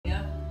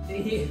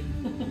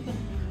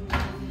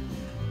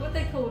What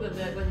they call them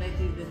when they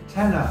do the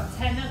Tenor.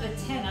 tenor, the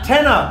tenor.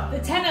 Tenor. The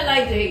tenor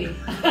lady.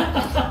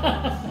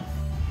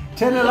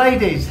 Tenor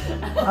ladies. Oh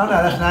no,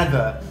 that's an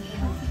advert.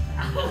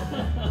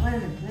 Wait a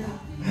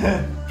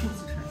minute.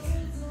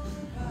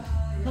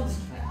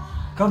 Concentrate.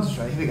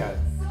 Concentrate. Here we go.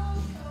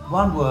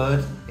 One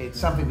word. It's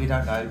something we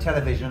don't know.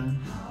 Television.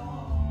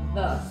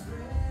 The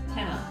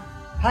tenor.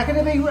 How can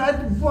it be?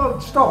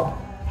 Well, stop.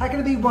 How can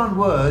it be one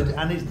word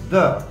and it's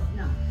the?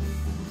 No.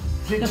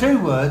 Is it two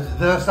words?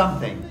 The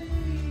something.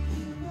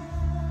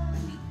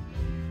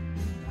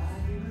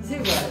 2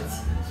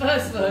 words.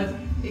 First word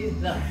is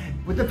the.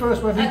 With the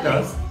first word, At the.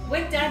 least,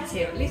 when Dad's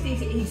here, at least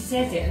he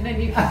says it, and then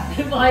you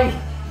like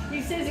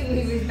he says it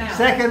with his mouth.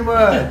 Second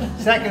word.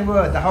 Second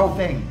word. The whole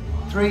thing.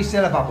 3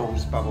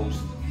 syllables. Bubbles.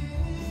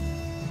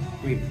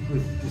 We've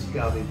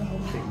discarded the whole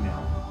thing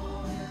now.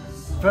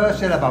 First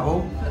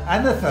syllable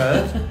and the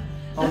third.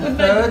 On the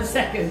Maybe third. the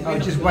second. Oh,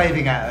 just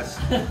waving at us.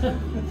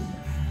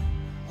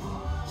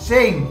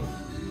 Sing.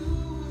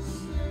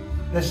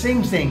 The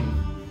sing.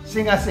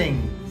 Sing a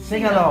sing.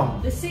 Sing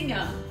along. The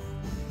singer.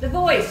 The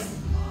voice.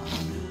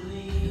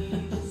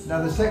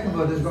 Now the second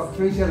word has got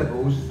 3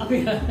 syllables. Oh,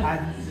 yeah.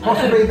 And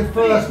possibly the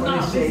first one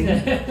is Mum, sing,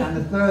 isn't it? and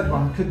the third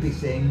one could be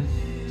sing.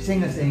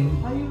 Sing a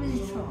sing. Are you really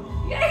trying?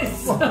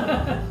 Yes.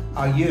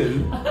 Are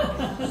you?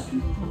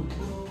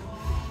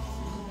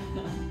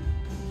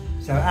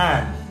 So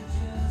Anne,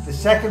 the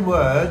second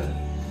word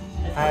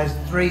has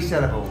 3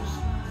 syllables.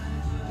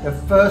 The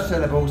first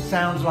syllable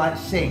sounds like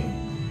sing.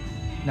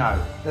 No,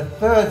 the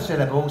third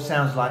syllable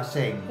sounds like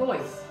sing.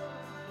 Voice.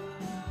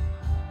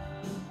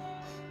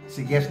 It's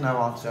a yes, no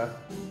answer.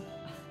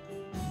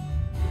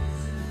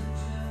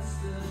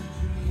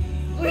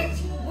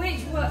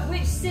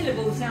 Which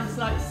syllable sounds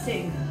like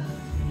sing?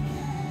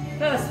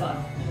 First one.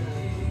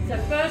 So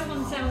first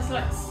one sounds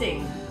like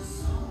sing.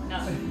 No.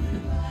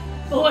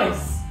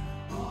 Voice.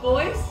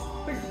 Voice.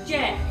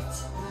 Project.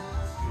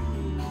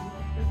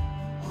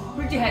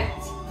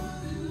 Project.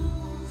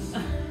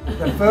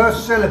 The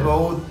first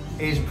syllable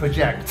is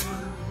project.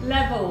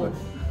 Level.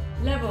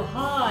 Level.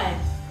 High.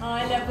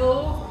 High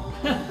level.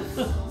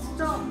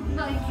 Stop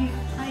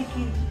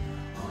taking.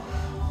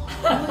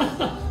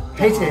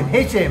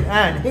 Hit him,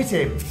 Anne, hit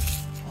him.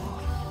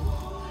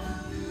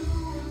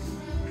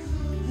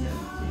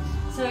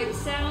 So it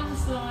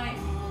sounds like.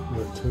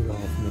 We're at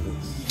 2.5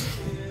 minutes.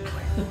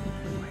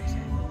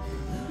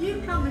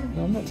 You come and.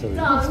 No, I'm not telling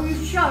him. No,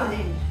 you've shown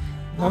him.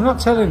 I'm not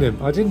telling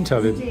him. I didn't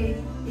tell He him. did.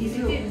 He's He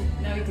yours.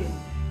 didn't. No, he didn't.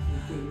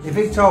 If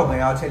he told me,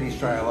 I'll tell you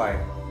straight away.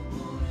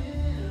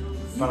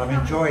 But I'm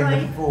enjoying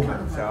the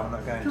performance, so I'm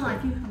not going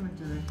Clive, to. you come and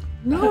do it.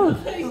 No.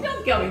 He's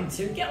not going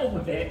to. Get on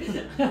with it.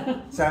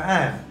 So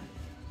Anne,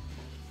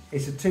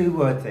 it's a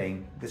 2-word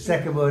thing. The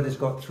second word has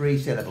got 3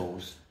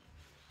 syllables.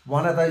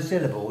 One of those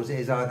syllables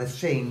is either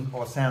sing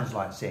or sounds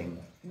like sing.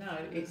 No,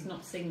 it's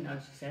not sing though,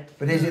 she said.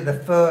 But is it the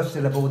first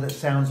syllable that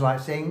sounds like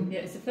sing? Yeah,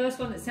 it's the first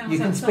one that sounds You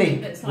like can something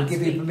speak. that's We'll like give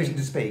you speaking. permission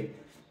to speak.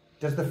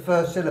 Does the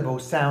first syllable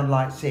sound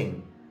like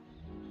sing?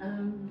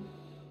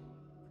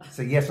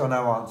 So yes or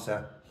no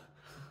answer.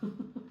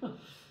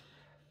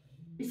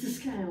 It's a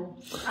scale.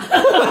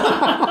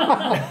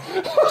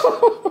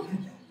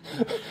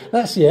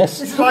 That's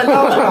yes. It's like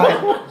last night.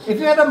 If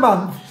you had a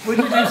month, would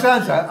you do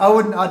Santa? I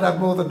wouldn't. I'd have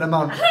more than a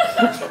month.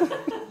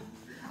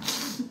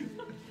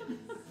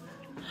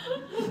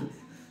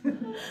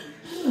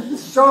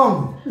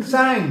 Song,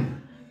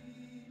 sang,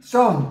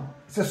 song.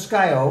 It's a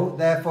scale,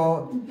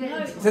 therefore. No,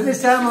 Does it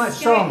sound like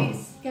song?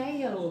 It's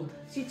scale.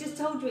 She just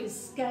told you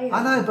it's scale.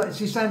 I know, but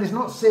she's saying it's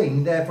not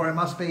sing, therefore it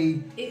must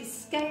be. It's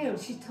scale.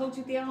 She told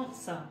you the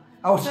answer.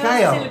 Oh, First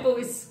scale. syllable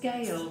is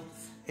scale.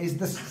 Is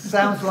the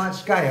sounds like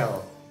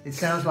scale? It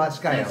sounds like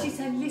scale. No, she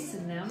said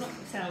listen now, not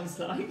sounds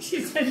like.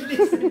 She said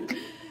listen.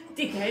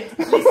 Dickhead,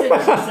 listen,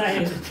 she's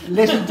saying.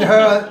 Listen to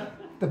her,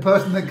 the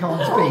person that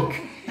can't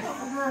speak.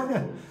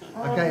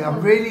 Okay,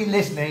 I'm really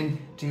listening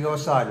to your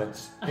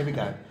silence. Here we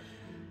go.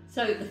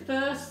 So the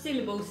first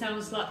syllable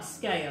sounds like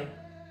scale.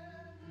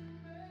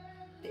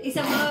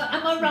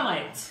 Am I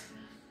right?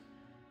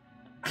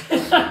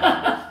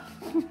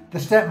 The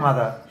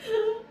stepmother.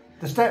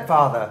 The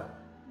stepfather.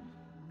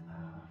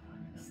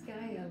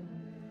 Scale.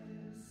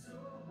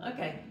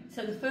 Okay,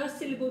 so the first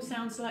syllable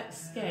sounds like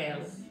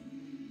scale.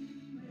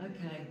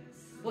 Okay.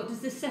 What does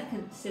the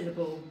second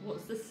syllable?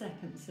 What's the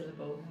second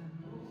syllable?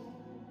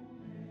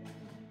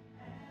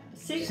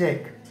 Sick?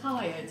 Sick.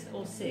 Tired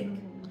or sick?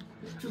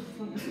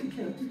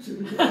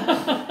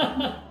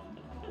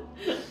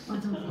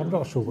 I'm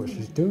not sure what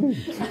she's doing.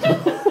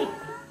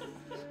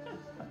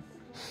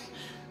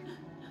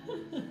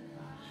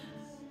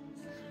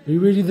 Are you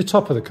reading the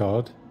top of the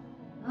card?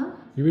 Huh?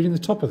 You reading the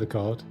top of the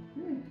card?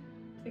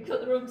 You got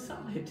the wrong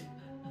side.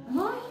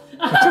 What?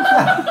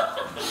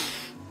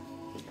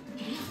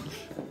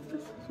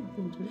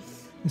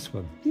 This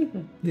one?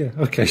 Yeah,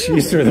 okay,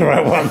 she's doing the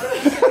right one.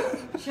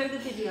 Show the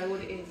video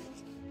what it is.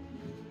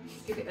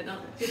 Give it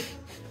another.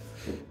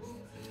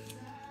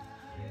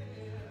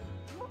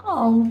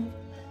 Oh,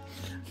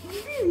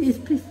 really is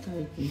piss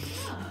taking.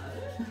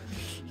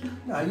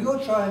 No,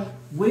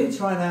 we're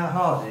trying our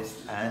hardest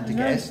and to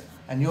guess,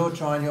 and you're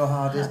trying your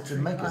hardest to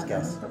make us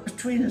guess. But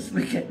between us,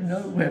 we get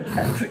nowhere,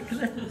 Patrick.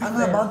 I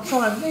know, but I'm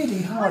trying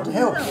really hard to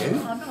help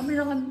you. I mean,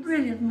 I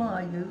really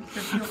admire you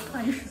for your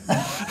patience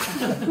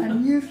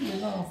and usually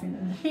laughing.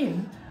 And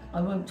him,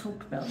 I won't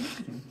talk about. Look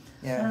at him.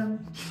 Yeah.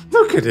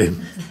 Look at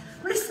him.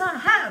 What's that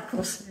hat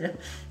across here?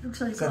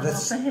 Looks like he's got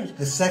half a head.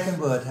 The second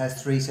word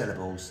has 3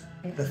 syllables.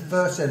 The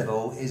first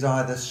syllable is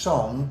either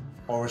song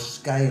or a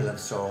scale of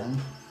song.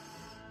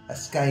 A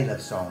scale of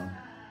song.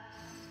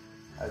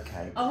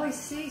 Okay. Oh, I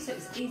see. So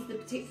it's the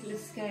particular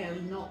scale,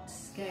 not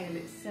scale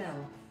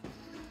itself.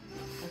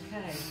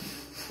 Okay.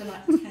 So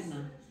like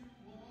tenor.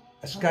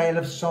 A scale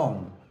of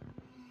song.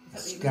 A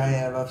Is that what you mean?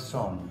 scale of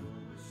song.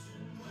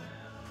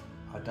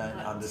 I don't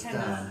Like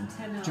understand.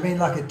 tenor. Do you mean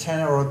like a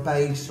tenor or a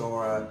bass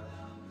or a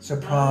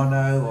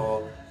soprano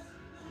or...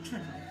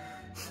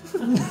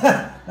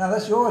 No,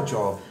 that's your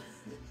job.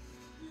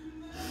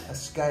 A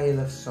scale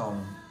of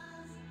song.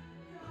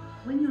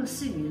 When you're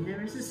singing,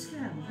 there is a scale,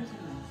 isn't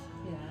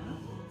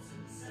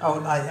Yeah. Oh,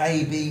 like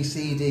A, B,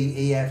 C, D,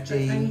 E, F, there?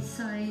 They G.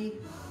 say,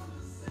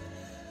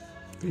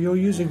 You're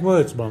using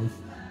words, Mum.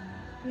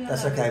 Yeah,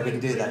 That's no, okay, we can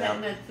do we're that now.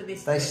 letting her for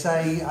this They bit.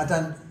 say, I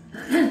don't...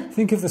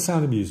 Think of the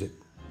sound of music.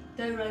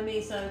 Do, re,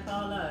 mi, so, fa,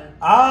 lo.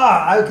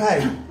 Ah,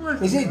 okay.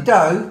 Is it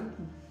do,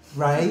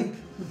 re,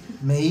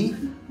 mi,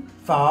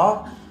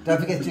 fa? Don't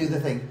forget to do the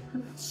thing.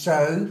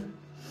 So,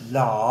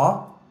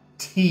 la,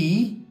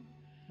 ti,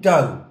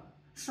 do.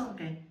 start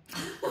again.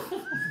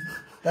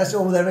 That's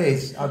all there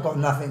is. I've got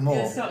nothing more.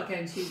 Yeah, start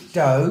again.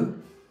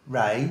 Do,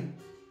 re,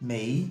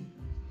 mi,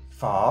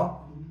 fa,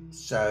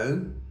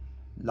 so,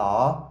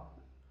 la,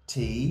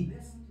 ti.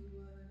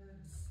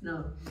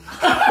 No.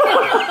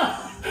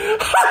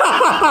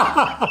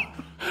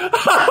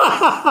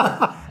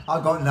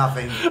 I've got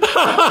nothing.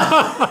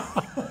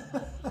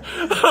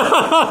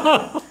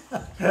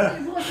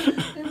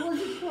 It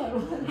wasn't quite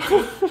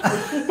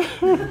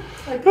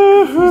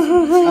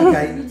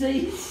Okay,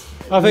 right.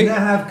 I we think now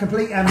have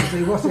complete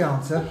amnesty. What's the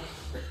answer?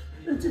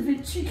 The Da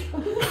Vinci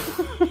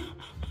Code.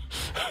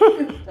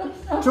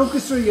 Talk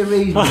us through your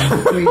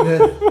reasoning between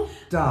the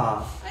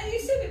da. And you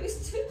said it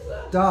was too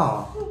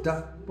Da.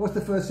 What's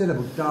the first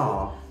syllable?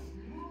 Da.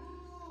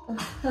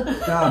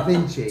 Da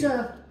Vinci.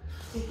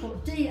 We've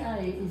got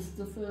DA is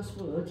the first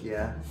word.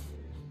 Yeah.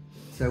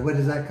 So where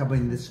does that come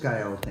in the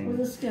scale With thing?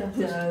 the scale.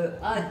 No,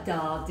 a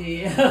da,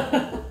 dear.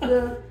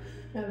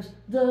 That was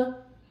the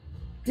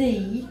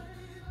D,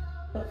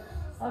 but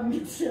I'm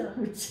with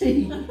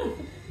T.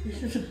 You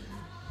should have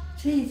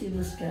T's in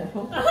the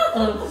scale.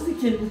 I was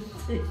thinking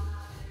T.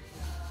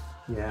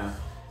 Yeah.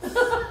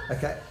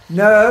 Okay.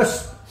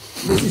 Nurse!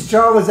 Mrs.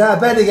 Charles out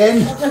of bed again.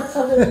 That's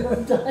how they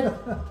got done.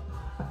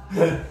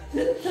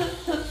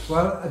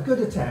 Well, a good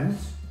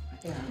attempt.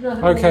 No,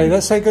 Okay,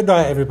 let's say good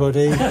night,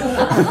 everybody.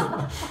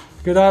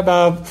 Good night,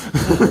 Mum.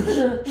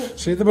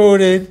 See you in the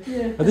morning. Yeah.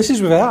 And this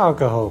is without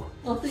alcohol.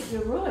 I think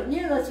you're right.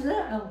 Yeah, that's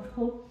without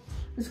alcohol.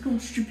 It's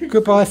called stupidity.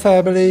 Goodbye,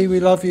 family. We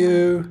love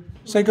you.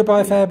 Say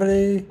goodbye,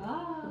 family.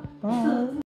 Ah. Bye.